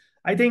skills.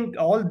 I think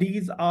all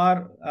these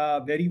are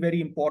very,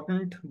 very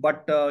important.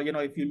 But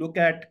if you look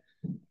at,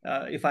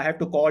 if I have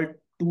to call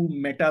two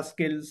meta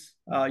skills,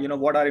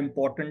 what are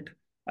important,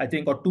 I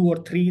think, or two or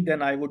three,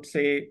 then I would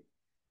say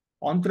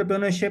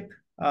entrepreneurship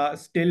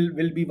still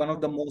will be one of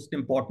the most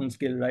important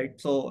skill, right?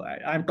 So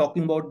I'm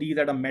talking about these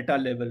at a meta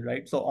level,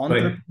 right? So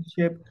Right.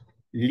 entrepreneurship,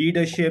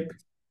 leadership,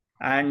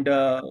 and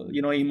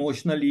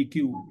emotional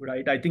EQ,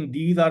 right? I think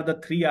these are the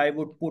three I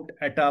would put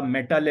at a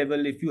meta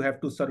level if you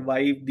have to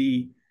survive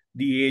the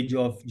age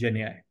of Gen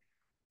AI.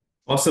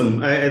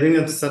 Awesome. I think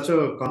it's such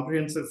a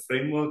comprehensive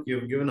framework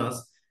you've given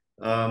us.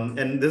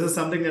 And this is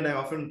something that I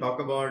often talk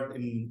about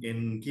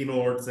in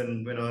keynotes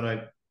and whenever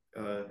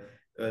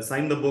I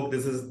sign the book.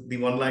 This is the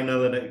one liner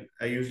that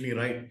I usually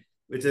write,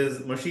 which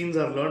is machines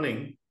are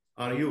learning.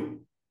 Are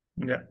you?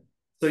 Yeah.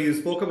 So you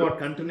spoke about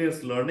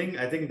continuous learning.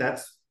 I think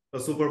that's a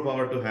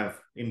superpower to have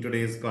in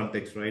today's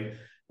context, right?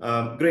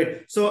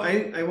 Great. So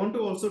I want to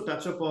also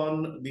touch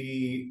upon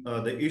the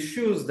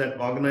issues that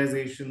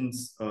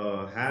organizations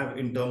have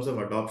in terms of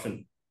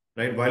adoption,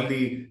 right? While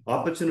the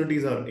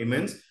opportunities are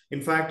immense,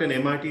 in fact, an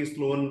MIT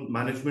Sloan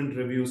Management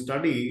Review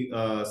study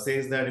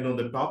says that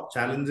the top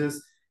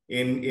challenges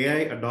in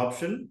AI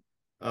adoption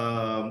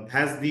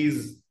has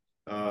these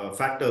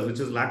factors, which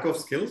is lack of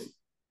skills.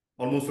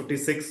 Almost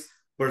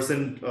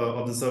 56%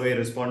 of the survey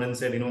respondents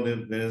said,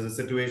 there is a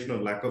situation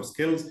of lack of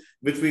skills,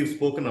 which we've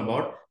spoken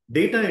about.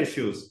 Data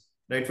issues,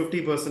 right?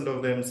 50%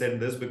 of them said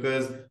this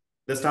because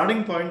the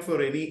starting point for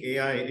any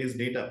AI is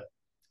data,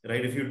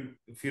 right?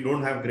 If you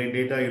don't have great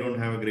data, you don't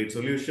have a great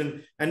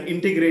solution. And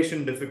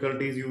integration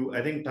difficulties, you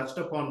I think touched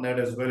upon that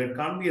as well. It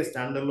can't be a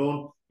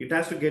standalone. It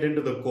has to get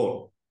into the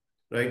core,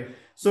 right?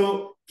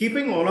 So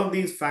keeping all of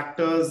these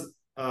factors,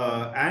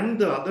 and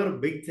the other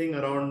big thing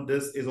around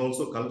this is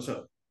also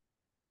culture,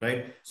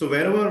 right? So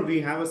wherever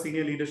we have a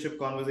senior leadership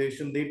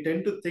conversation, they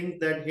tend to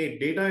think that, hey,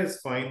 data is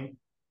fine,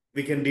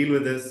 we can deal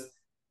with this.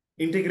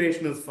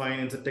 Integration is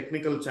fine, it's a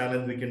technical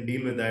challenge, we can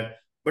deal with that.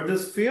 But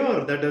this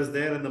fear that is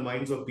there in the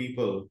minds of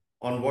people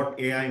on what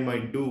AI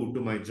might do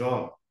to my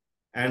job,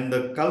 and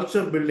the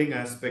culture building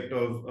aspect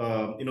of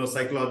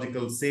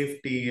psychological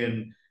safety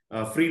and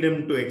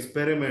freedom to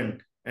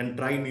experiment and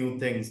try new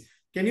things.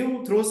 Can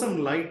you throw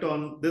some light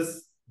on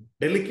this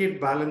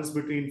delicate balance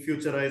between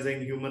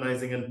futurizing,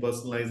 humanizing, and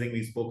personalizing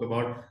we spoke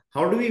about?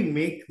 How do we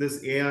make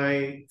this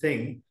AI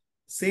thing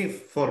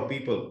safe for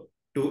people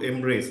to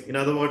embrace? In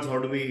other words, how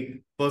do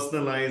we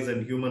personalize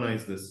and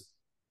humanize this?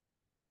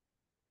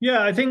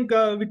 Yeah, I think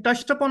we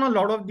touched upon a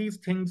lot of these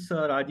things,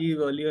 Rajiv,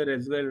 earlier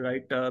as well,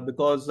 right?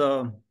 Because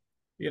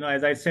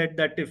as I said,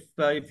 that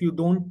if you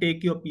don't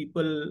take your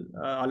people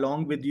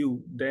along with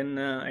you, then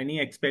any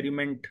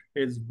experiment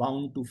is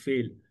bound to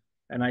fail.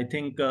 And I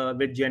think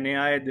with Gen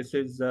AI, this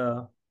is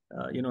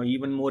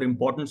even more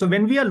important. So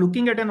when we are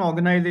looking at an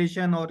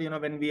organization, or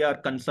when we are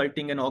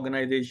consulting an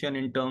organization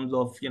in terms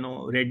of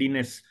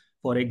readiness,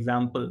 for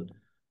example,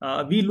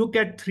 we look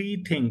at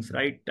three things,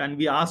 right? And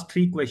we ask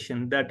three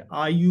questions: that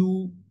are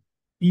you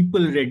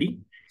people ready?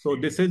 So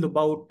this is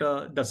about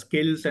the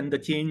skills and the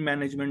change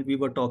management we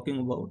were talking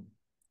about.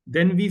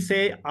 Then we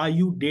say, are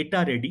you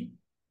data ready?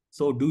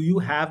 So do you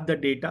have the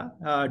data?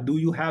 Do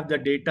you have the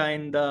data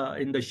in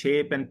the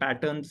shape and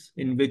patterns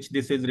in which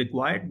this is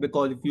required?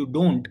 Because if you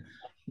don't,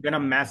 then a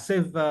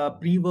massive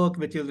pre-work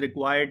which is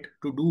required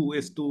to do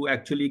is to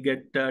actually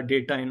get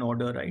data in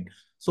order, right?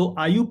 So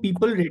are you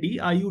people ready?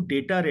 Are you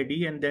data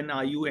ready? And then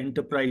are you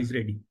enterprise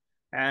ready?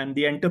 And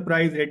the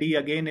enterprise ready,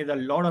 again, is a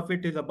lot of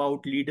it is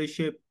about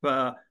leadership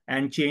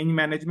and change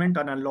management,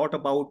 and a lot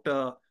about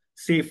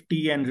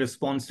safety and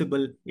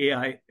responsible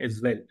AI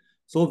as well.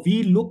 So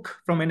we look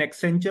from an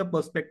Accenture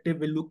perspective,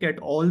 we look at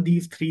all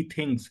these three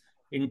things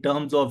in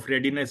terms of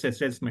readiness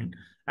assessment.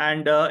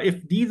 And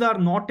if these are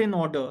not in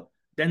order,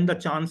 then the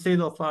chances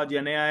of a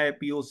Gen AI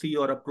POC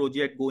or a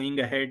project going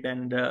ahead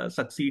and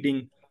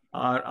succeeding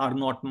are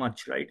not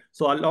much, right?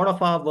 So a lot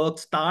of our work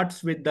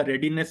starts with the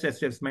readiness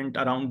assessment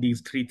around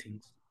these three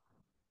things.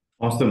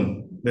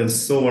 Awesome. That's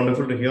so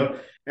wonderful to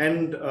hear.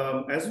 And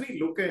as we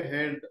look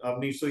ahead,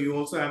 Avnish, so you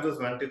also have this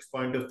vantage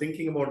point of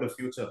thinking about the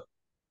future,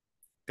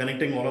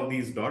 connecting all of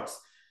these dots.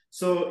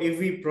 So if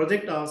we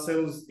project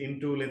ourselves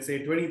into, let's say,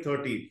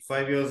 2030,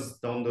 5 years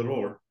down the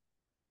road,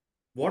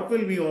 what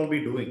will we all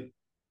be doing?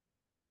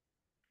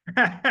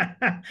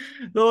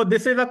 So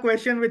this is a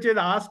question which is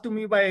asked to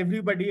me by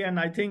everybody, and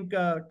I think,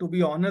 to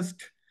be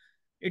honest,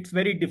 it's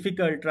very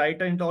difficult,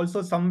 right? And it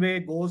also some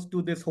way goes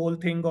to this whole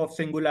thing of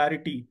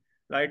singularity,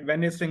 right?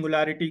 When is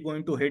singularity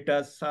going to hit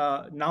us?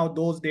 Now,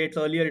 those dates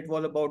earlier, it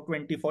was about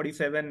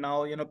 2047.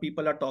 Now,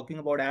 people are talking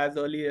about as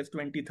early as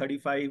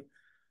 2035,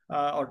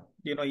 or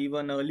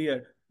even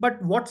earlier.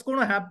 But what's going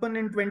to happen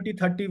in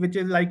 2030, which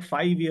is like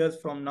 5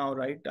 years from now,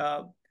 right?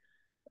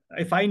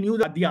 If I knew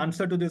the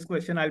answer to this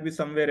question, I'll be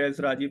somewhere else,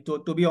 Rajiv.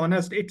 To be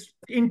honest, it's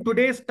in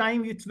today's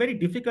time, it's very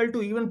difficult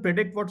to even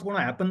predict what's going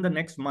to happen the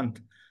next month,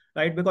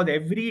 right? Because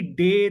every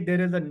day there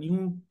is a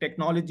new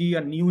technology,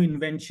 a new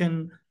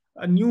invention,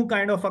 a new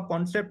kind of a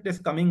concept is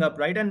coming up,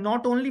 right? And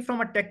not only from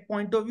a tech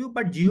point of view,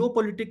 but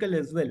geopolitical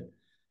as well.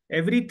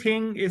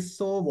 Everything is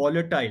so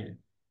volatile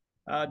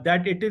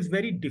that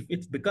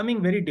it's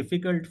becoming very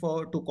difficult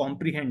to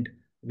comprehend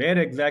where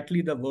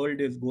exactly the world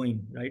is going,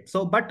 right?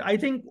 So, but I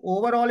think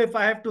overall, if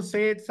I have to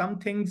say some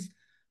things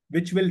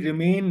which will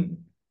remain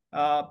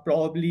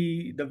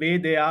probably the way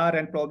they are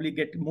and probably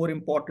get more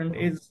important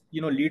is,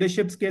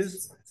 leadership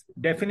skills.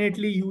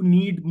 Definitely, you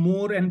need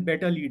more and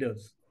better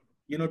leaders,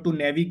 to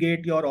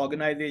navigate your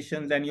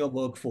organizations and your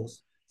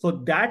workforce. So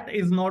that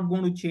is not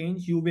going to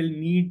change. You will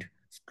need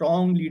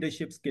strong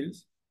leadership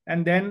skills.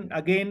 And then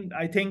again,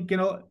 I think,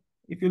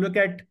 if you look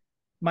at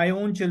my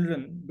own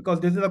children, because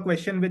this is a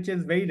question which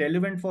is very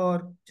relevant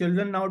for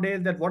children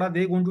nowadays, that what are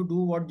they going to do,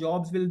 what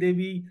jobs will they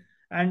be,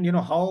 and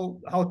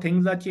how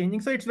things are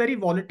changing. So it's very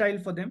volatile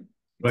for them.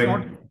 It's not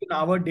Right. in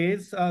our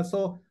days.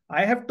 So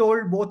I have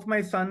told both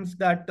my sons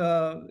that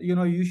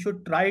you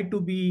should try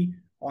to be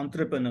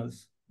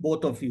entrepreneurs,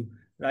 both of you,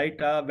 right?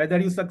 Whether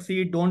you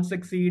succeed, don't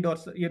succeed, or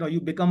you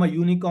become a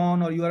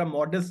unicorn or you are a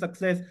modest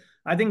success,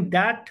 I think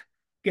that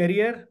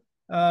career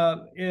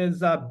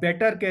is a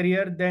better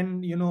career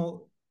than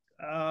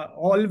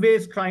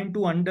always trying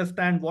to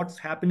understand what's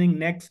happening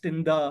next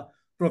in the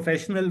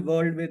professional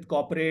world with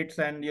corporates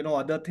and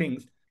other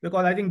things,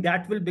 because I think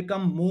that will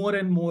become more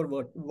and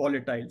more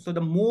volatile. So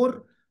the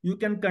more you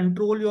can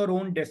control your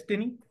own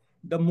destiny,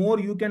 the more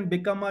you can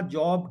become a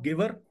job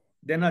giver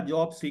than a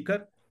job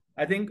seeker.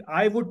 I think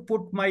I would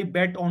put my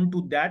bet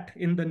onto that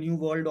in the new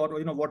world, or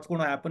what's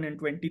going to happen in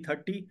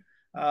 2030.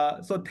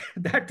 So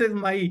that is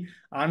my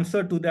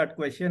answer to that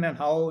question, and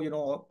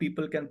how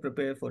people can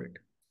prepare for it.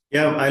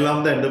 Yeah, I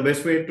love that. The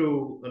best way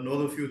to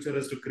know the future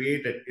is to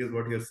create it, is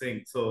what you're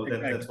saying. So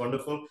that's Exactly.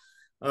 wonderful.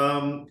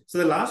 So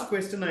the last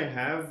question I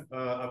have,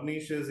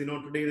 Avnish, is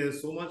today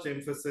there's so much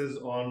emphasis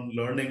on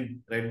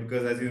learning, right?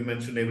 Because as you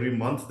mentioned, every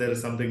month there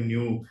is something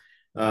new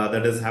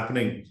that is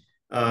happening.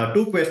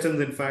 Two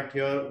questions, in fact,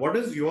 here. What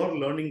is your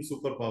learning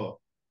superpower?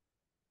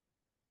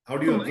 How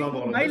do So you my, absorb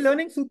all of my this?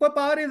 learning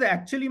superpower is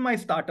actually my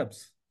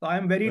startups. So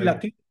I'm very Right.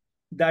 lucky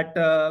that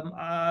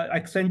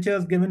Accenture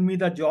has given me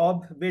the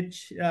job,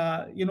 which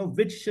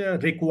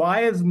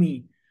requires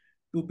me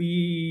to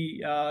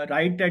be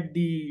right at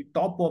the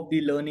top of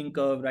the learning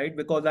curve, right?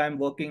 Because I'm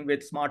working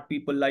with smart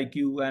people like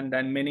you and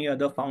many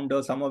other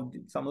founders. Some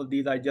of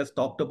these I just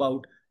talked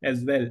about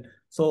as well.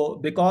 So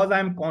because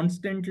I'm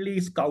constantly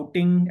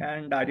scouting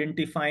and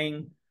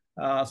identifying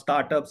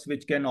startups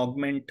which can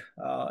augment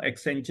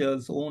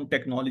Accenture's own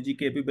technology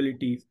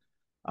capabilities,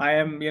 I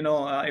am,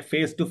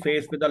 face to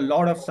face with a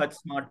lot of such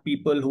smart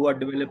people who are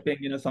developing,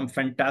 some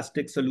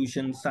fantastic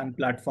solutions and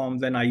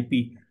platforms and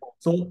IP.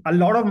 So a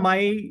lot of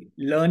my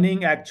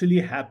learning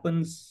actually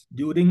happens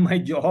during my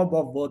job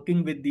of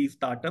working with these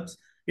startups.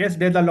 Yes,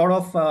 there's a lot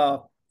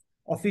of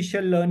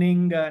official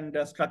learning and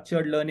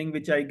structured learning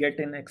which I get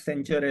in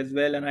Accenture as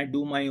well, and I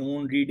do my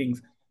own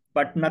readings.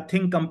 But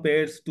nothing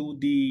compares to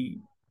the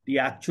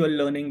actual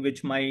learning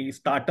which my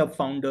startup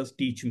founders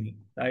teach me.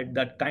 Right,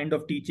 that kind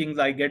of teachings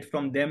I get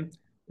from them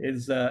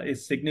is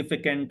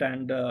significant,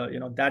 and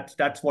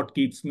that's what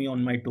keeps me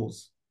on my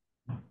toes.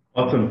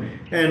 Awesome.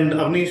 And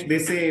Avnish, they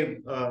say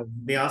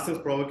they ask this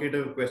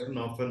provocative question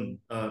often,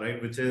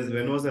 right? Which is,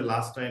 when was the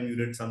last time you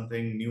did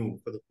something new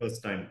for the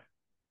first time?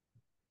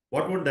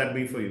 What would that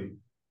be for you?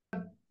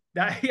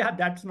 Yeah,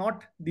 that's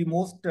not the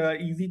most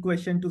easy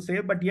question to say,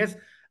 but yes,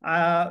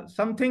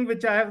 something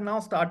which I have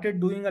now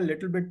started doing a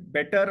little bit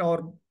better,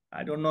 or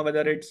I don't know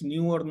whether it's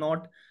new or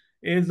not,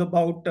 is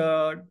about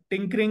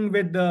tinkering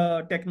with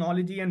the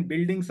technology and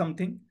building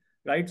something,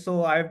 right?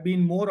 So I've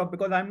been more of,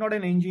 because I'm not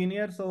an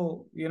engineer,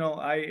 so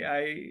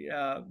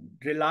I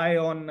rely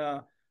on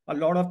a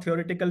lot of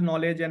theoretical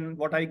knowledge and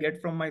what I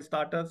get from my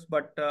startups.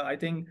 But I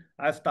think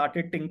I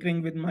started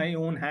tinkering with my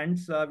own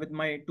hands with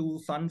my two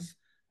sons,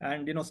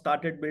 and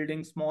started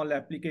building small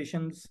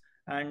applications,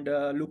 and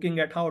looking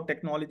at how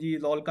technology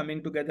is all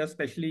coming together,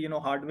 especially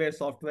hardware,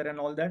 software, and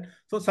all that.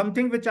 So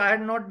something which I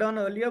had not done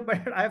earlier, but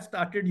I've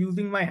started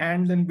using my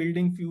hands and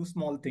building few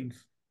small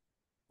things.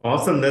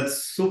 Awesome.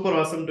 That's super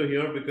awesome to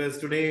hear because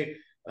today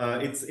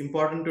it's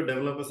important to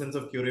develop a sense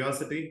of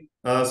curiosity.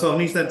 So,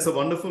 Avnish, that's a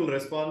wonderful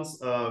response.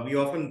 We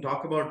often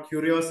talk about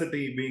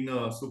curiosity being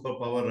a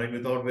superpower, right?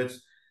 Without which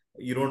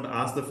you don't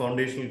ask the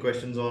foundational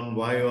questions on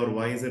why or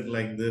why is it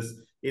like this.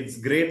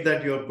 It's great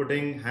that you're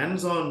putting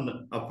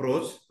hands-on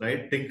approach,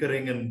 right?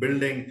 Tinkering and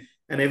building,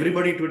 and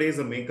everybody today is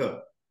a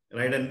maker,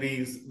 right? And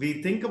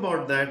we think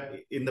about that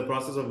in the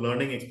process of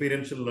learning.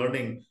 Experiential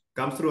learning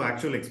comes through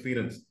actual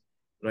experience,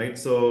 right?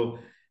 So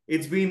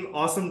it's been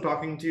awesome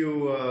talking to you,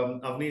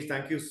 Avnish.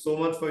 Thank you so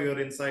much for your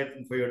insight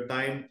and for your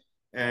time.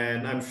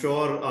 And I'm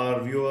sure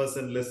our viewers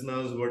and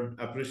listeners would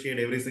appreciate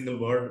every single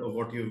word of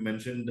what you've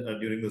mentioned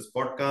during this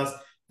podcast.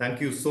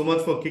 Thank you so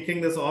much for kicking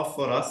this off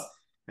for us.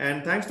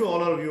 And thanks to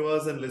all our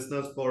viewers and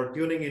listeners for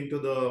tuning into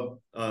the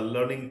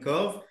learning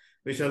curve.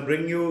 We shall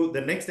bring you the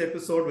next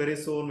episode very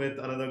soon with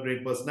another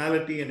great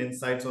personality and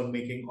insights on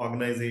making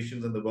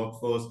organizations and the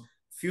workforce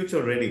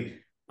future ready.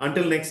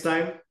 Until next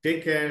time,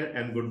 take care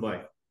and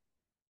goodbye.